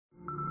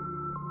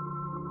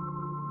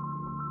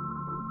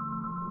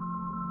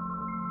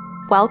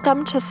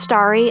Welcome to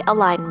Starry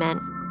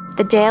Alignment,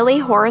 the daily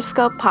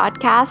horoscope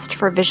podcast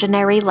for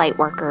visionary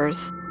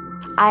lightworkers.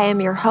 I am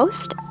your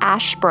host,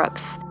 Ash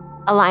Brooks,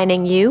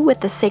 aligning you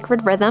with the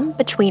sacred rhythm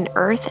between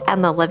Earth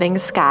and the living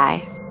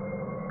sky.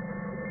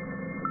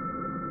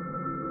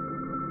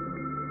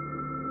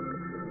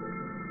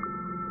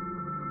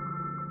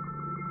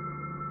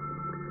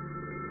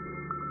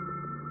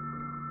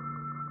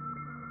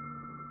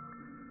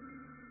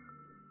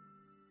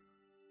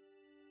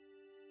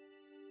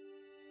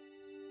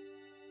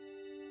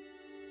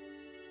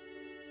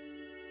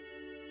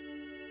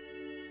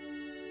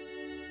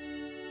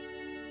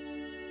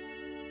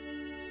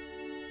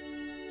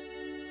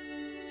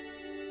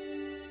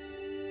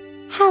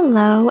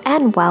 Hello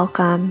and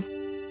welcome.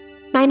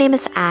 My name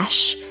is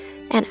Ash,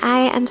 and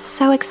I am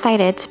so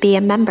excited to be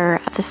a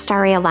member of the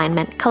Starry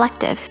Alignment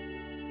Collective.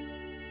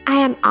 I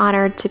am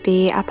honored to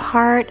be a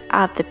part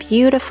of the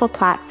beautiful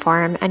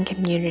platform and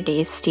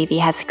community Stevie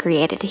has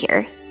created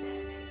here.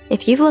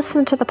 If you've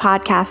listened to the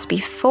podcast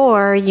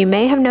before, you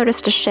may have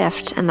noticed a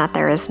shift in that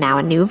there is now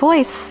a new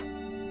voice.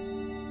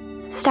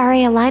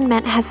 Starry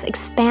Alignment has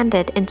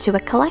expanded into a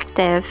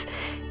collective,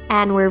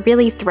 and we're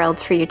really thrilled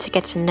for you to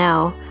get to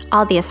know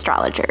all the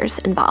astrologers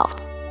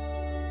involved.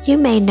 You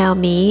may know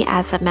me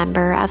as a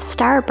member of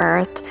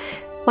Starbirth,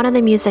 one of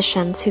the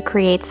musicians who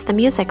creates the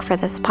music for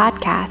this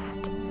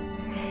podcast.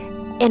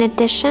 In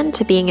addition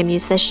to being a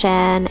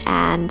musician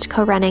and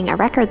co-running a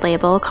record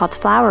label called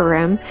Flower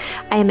Room,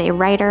 I am a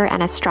writer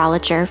and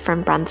astrologer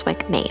from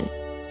Brunswick, Maine.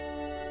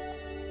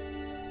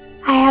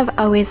 I have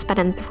always been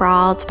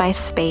enthralled by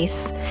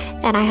space,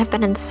 and I have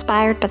been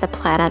inspired by the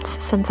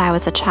planets since I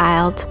was a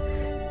child.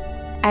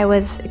 I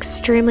was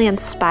extremely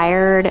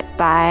inspired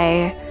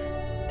by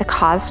the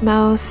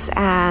cosmos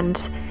and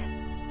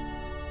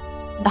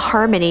the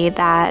harmony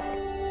that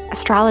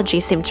astrology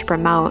seemed to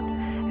promote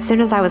as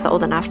soon as I was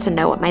old enough to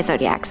know what my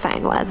zodiac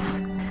sign was.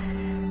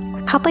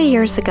 A couple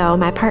years ago,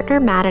 my partner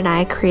Matt and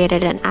I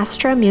created an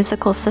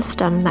astro-musical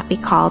system that we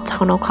call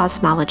tonal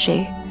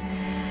cosmology.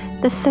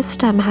 This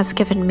system has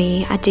given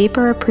me a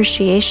deeper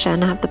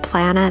appreciation of the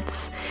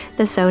planets,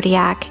 the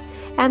zodiac,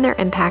 and their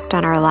impact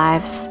on our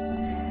lives.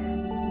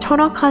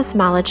 Tonal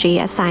cosmology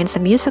assigns a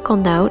musical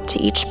note to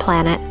each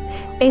planet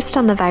based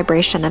on the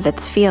vibration of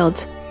its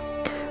field.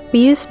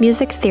 We use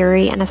music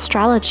theory and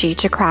astrology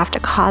to craft a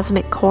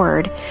cosmic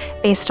chord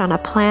based on a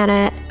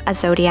planet, a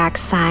zodiac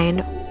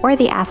sign, or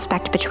the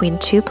aspect between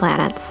two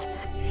planets.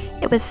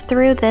 It was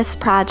through this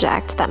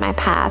project that my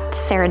path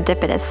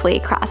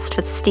serendipitously crossed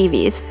with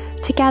Stevie's.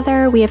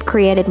 Together, we have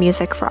created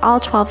music for all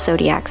 12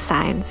 zodiac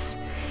signs.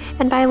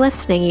 And by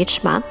listening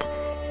each month,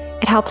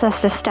 it helps us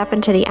to step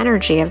into the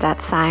energy of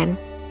that sign,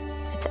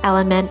 its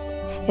element,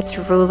 its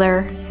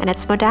ruler, and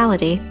its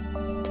modality.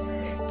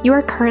 You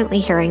are currently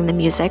hearing the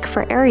music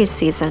for Aries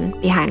season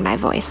behind my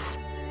voice.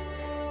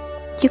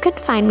 You can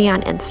find me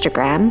on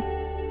Instagram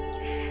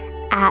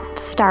at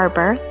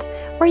Starbirth,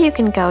 or you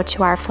can go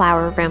to our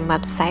Flower Room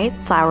website,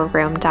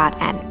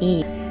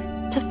 flowerroom.me,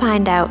 to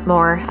find out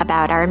more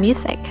about our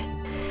music.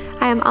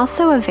 I am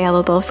also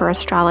available for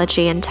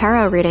astrology and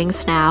tarot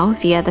readings now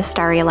via the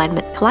Starry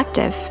Alignment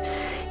Collective.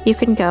 You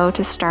can go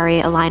to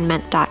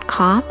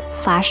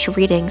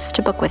starryalignment.com/readings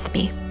to book with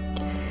me.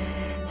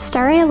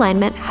 Starry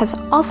Alignment has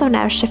also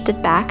now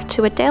shifted back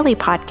to a daily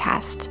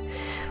podcast.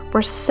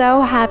 We're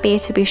so happy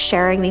to be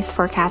sharing these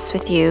forecasts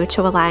with you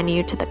to align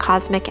you to the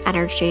cosmic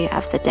energy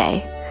of the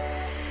day.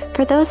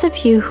 For those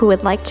of you who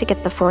would like to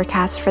get the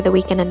forecast for the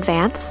week in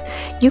advance,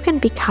 you can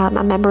become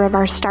a member of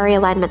our Starry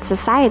Alignment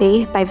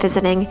Society by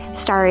visiting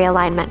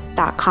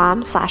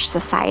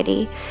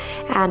starryalignment.com/society.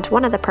 And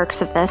one of the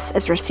perks of this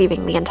is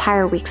receiving the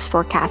entire week's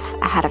forecasts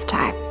ahead of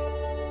time.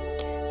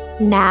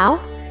 Now,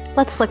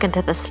 let's look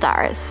into the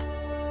stars.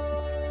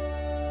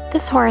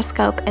 This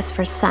horoscope is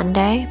for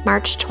Sunday,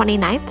 March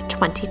 29th,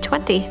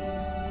 2020.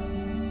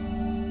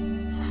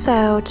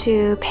 So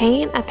to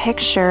paint a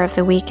picture of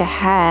the week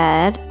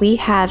ahead, we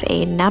have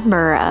a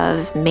number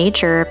of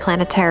major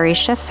planetary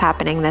shifts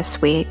happening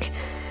this week.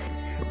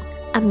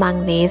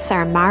 Among these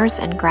are Mars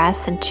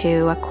ingress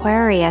into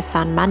Aquarius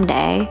on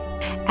Monday,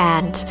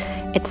 and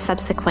its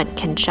subsequent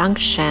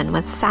conjunction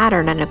with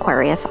Saturn in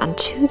Aquarius on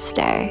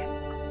Tuesday.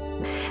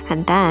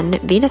 And then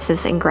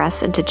Venus's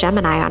ingress into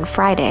Gemini on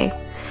Friday,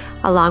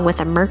 along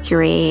with a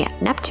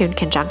Mercury-Neptune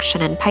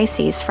conjunction in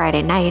Pisces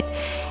Friday night,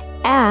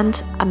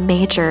 and a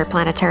major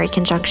planetary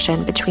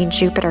conjunction between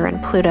Jupiter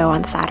and Pluto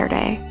on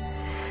Saturday.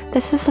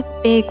 This is a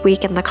big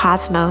week in the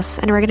cosmos,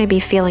 and we're going to be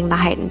feeling the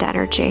heightened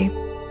energy.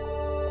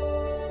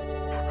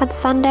 On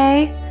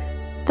Sunday,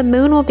 the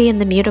moon will be in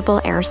the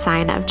mutable air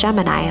sign of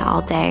Gemini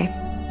all day.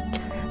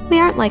 We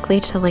aren't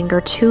likely to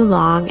linger too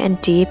long in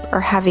deep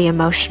or heavy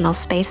emotional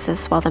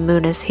spaces while the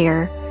moon is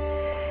here.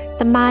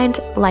 The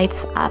mind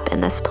lights up in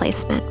this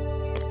placement,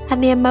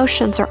 and the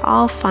emotions are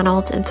all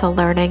funneled into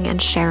learning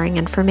and sharing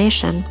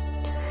information.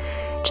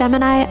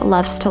 Gemini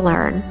loves to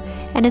learn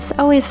and is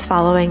always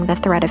following the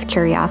thread of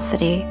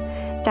curiosity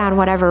down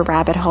whatever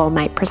rabbit hole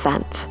might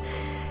present.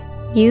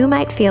 You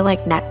might feel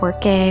like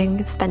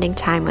networking, spending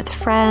time with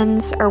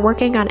friends, or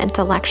working on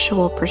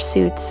intellectual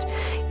pursuits,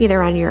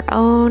 either on your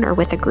own or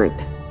with a group.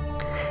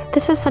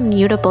 This is a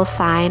mutable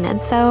sign,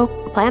 and so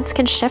plans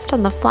can shift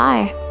on the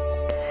fly.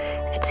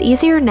 It's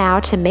easier now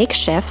to make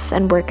shifts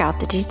and work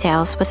out the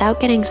details without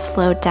getting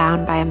slowed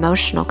down by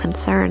emotional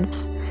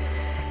concerns.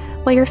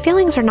 While your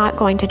feelings are not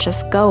going to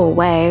just go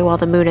away while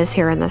the moon is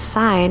here in this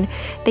sign,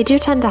 they do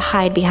tend to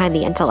hide behind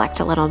the intellect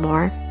a little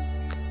more.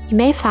 You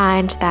may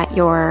find that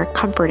you're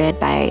comforted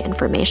by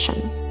information.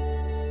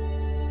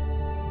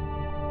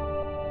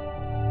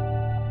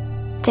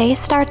 Day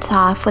starts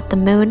off with the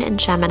moon in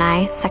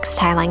Gemini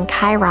sextiling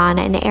Chiron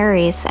in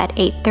Aries at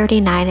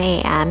 8:39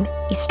 a.m.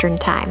 Eastern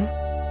Time.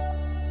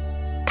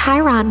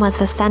 Chiron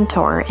was a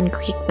centaur in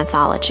Greek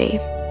mythology.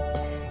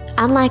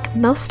 Unlike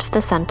most of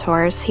the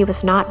centaurs, he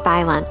was not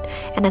violent,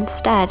 and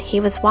instead he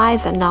was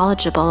wise and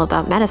knowledgeable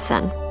about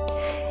medicine.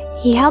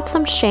 He held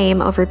some shame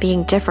over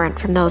being different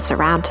from those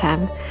around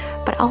him,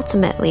 but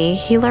ultimately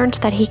he learned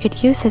that he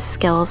could use his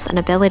skills and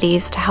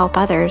abilities to help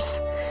others.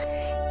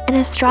 In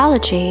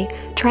astrology,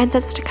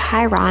 transits to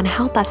Chiron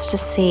help us to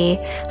see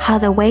how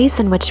the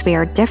ways in which we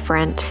are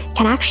different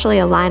can actually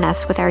align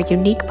us with our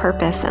unique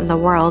purpose in the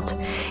world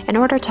in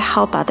order to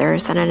help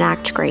others and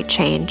enact great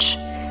change.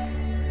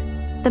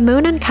 The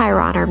moon and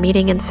Chiron are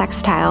meeting in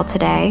sextile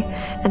today,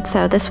 and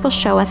so this will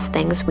show us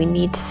things we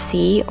need to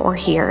see or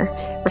hear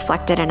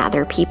reflected in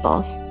other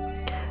people.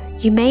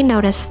 You may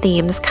notice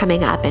themes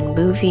coming up in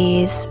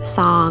movies,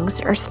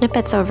 songs, or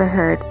snippets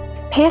overheard.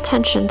 Pay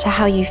attention to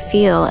how you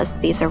feel as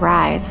these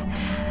arise.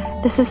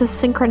 This is a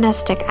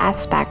synchronistic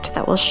aspect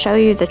that will show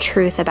you the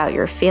truth about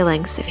your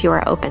feelings if you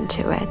are open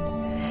to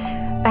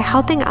it. By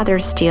helping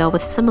others deal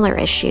with similar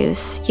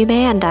issues, you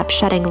may end up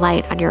shedding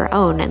light on your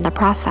own in the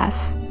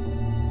process.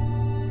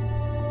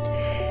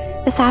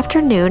 This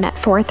afternoon at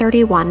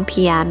 4:31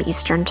 p.m.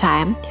 Eastern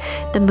Time,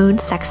 the moon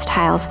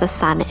sextiles the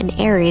sun in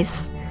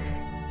Aries.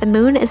 The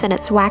moon is in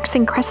its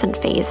waxing crescent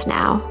phase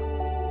now.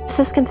 This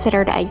is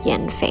considered a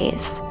yin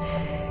phase.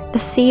 The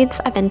seeds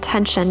of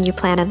intention you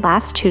planted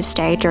last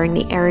Tuesday during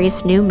the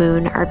Aries new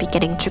moon are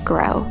beginning to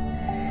grow.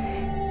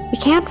 We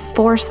can't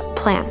force a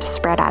plant to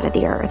spread out of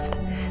the earth,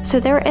 so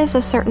there is a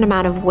certain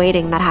amount of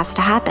waiting that has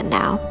to happen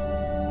now.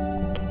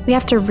 We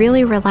have to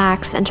really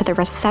relax into the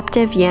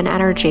receptive yin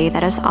energy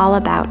that is all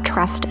about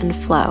trust and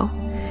flow.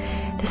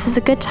 This is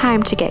a good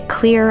time to get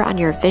clear on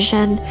your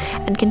vision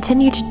and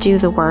continue to do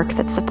the work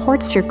that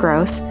supports your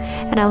growth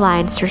and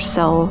aligns your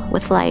soul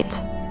with light.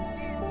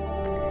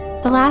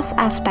 The last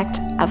aspect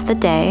of the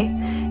day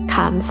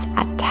comes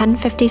at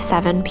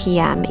 10:57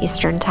 p.m.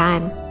 Eastern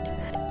Time,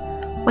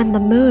 when the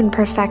moon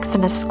perfects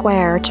in a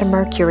square to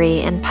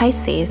Mercury in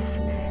Pisces.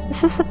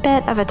 This is a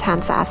bit of a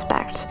tense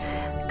aspect.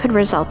 Could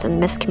result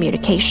in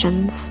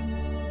miscommunications.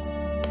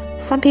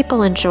 Some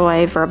people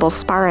enjoy verbal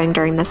sparring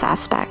during this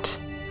aspect,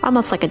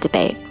 almost like a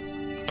debate.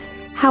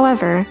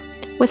 However,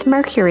 with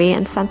Mercury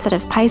in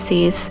sensitive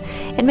Pisces,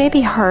 it may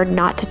be hard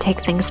not to take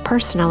things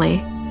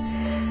personally.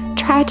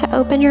 Try to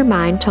open your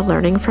mind to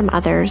learning from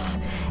others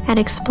and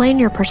explain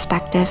your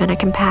perspective in a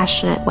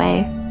compassionate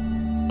way.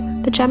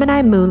 The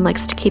Gemini moon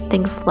likes to keep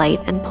things light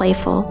and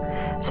playful,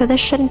 so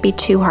this shouldn't be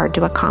too hard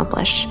to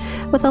accomplish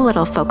with a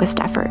little focused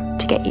effort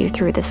to get you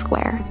through the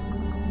square.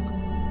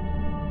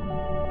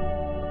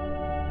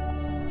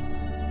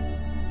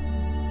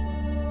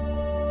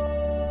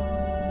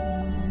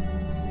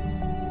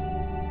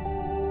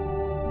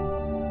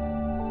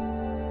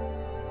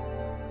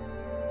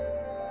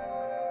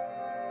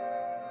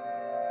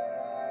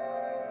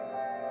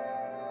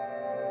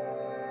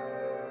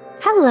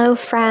 Hello,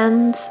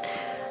 friends.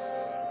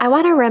 I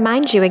want to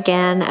remind you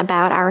again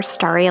about our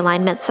Starry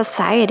Alignment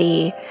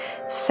Society.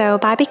 So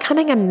by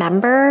becoming a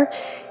member,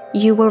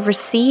 you will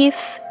receive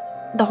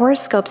the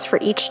horoscopes for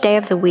each day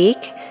of the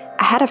week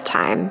ahead of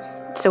time,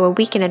 so a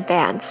week in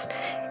advance.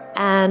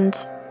 And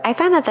I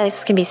find that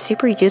this can be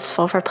super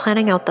useful for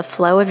planning out the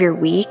flow of your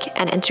week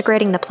and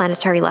integrating the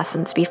planetary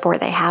lessons before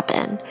they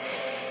happen.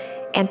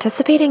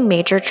 Anticipating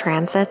major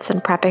transits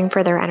and prepping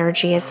for their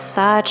energy is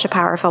such a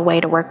powerful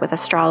way to work with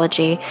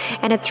astrology,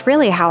 and it's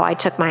really how I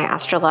took my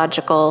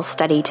astrological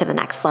study to the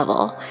next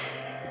level.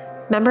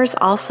 Members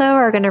also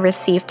are going to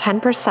receive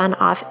 10%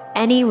 off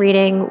any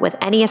reading with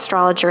any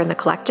astrologer in the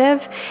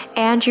collective,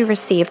 and you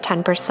receive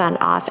 10%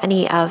 off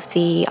any of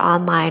the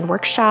online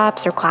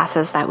workshops or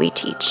classes that we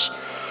teach.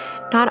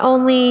 Not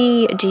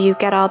only do you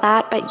get all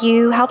that, but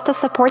you help to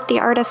support the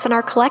artists in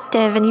our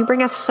collective, and you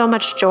bring us so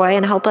much joy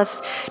and help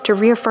us to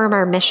reaffirm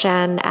our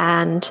mission.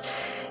 And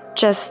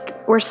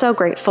we're so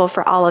grateful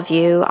for all of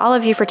you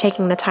for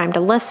taking the time to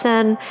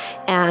listen,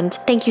 and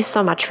thank you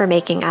so much for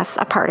making us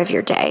a part of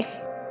your day.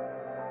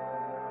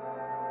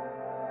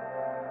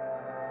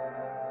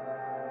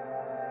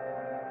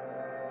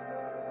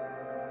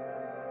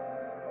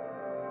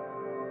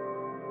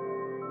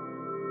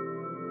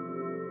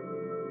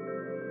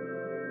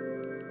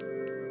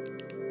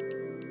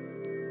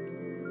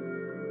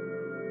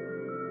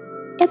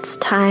 It's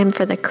time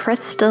for the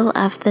crystal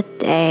of the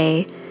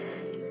day.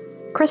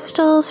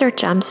 Crystals or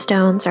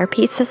gemstones are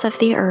pieces of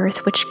the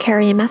earth which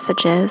carry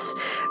messages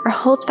or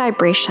hold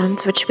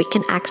vibrations which we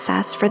can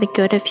access for the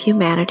good of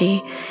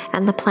humanity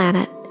and the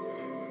planet.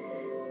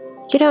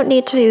 You don't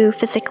need to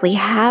physically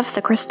have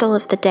the crystal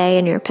of the day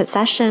in your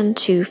possession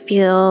to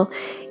feel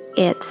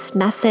its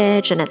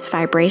message and its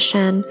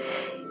vibration.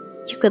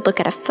 You could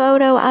look at a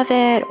photo of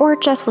it or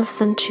just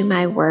listen to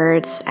my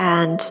words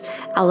and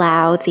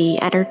allow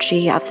the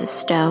energy of the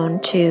stone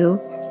to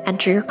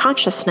enter your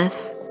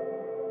consciousness.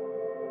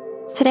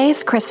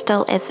 Today's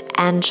crystal is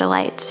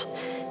angelite.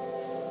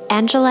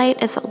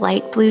 Angelite is a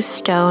light blue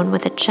stone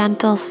with a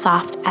gentle,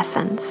 soft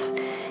essence.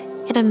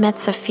 It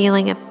emits a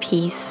feeling of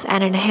peace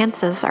and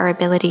enhances our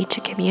ability to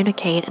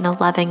communicate in a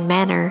loving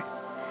manner.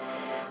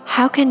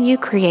 How can you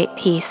create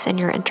peace in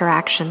your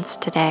interactions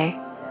today?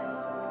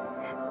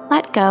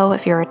 Let go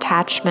of your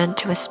attachment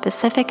to a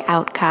specific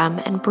outcome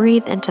and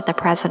breathe into the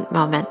present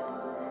moment.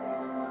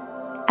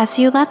 As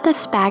you let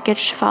this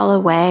baggage fall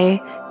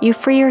away, you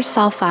free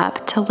yourself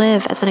up to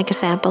live as an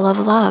example of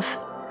love.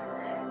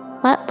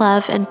 Let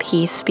love and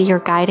peace be your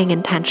guiding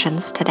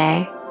intentions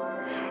today.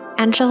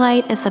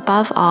 Angelite is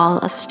above all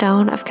a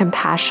stone of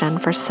compassion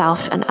for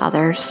self and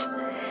others.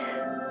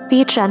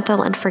 Be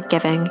gentle and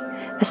forgiving,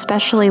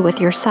 especially with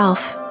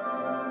yourself.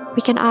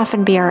 We can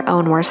often be our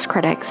own worst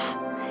critics,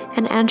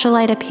 and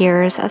angelite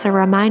appears as a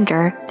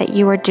reminder that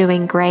you are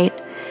doing great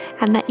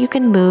and that you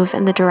can move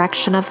in the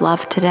direction of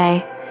love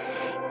today,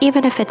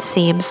 even if it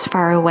seems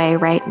far away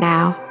right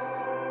now.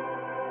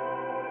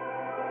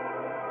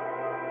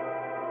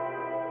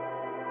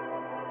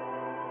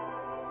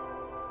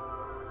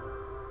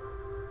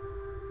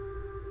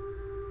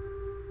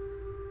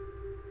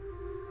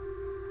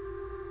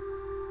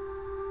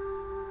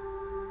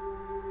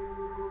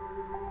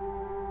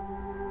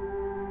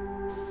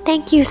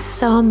 Thank you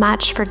so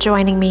much for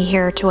joining me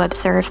here to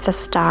observe the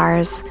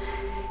stars.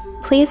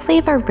 Please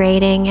leave a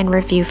rating and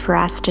review for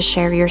us to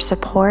share your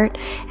support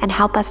and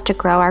help us to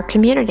grow our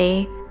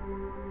community.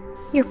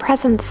 Your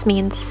presence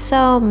means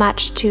so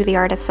much to the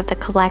artists of the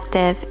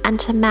collective and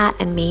to Matt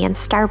and me in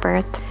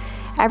Starbirth.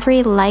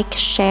 Every like,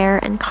 share,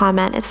 and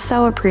comment is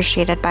so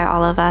appreciated by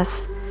all of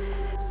us.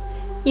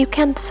 You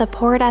can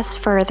support us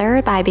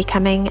further by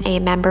becoming a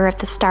member of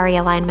the Starry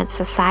Alignment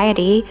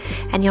Society,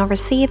 and you'll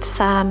receive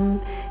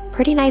some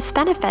pretty nice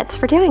benefits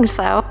for doing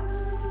so.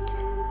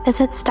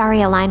 Visit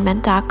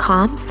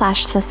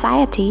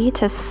starryalignment.com/society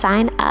to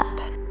sign up.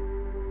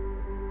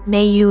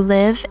 May you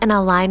live in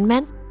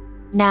alignment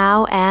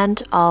now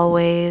and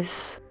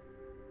always.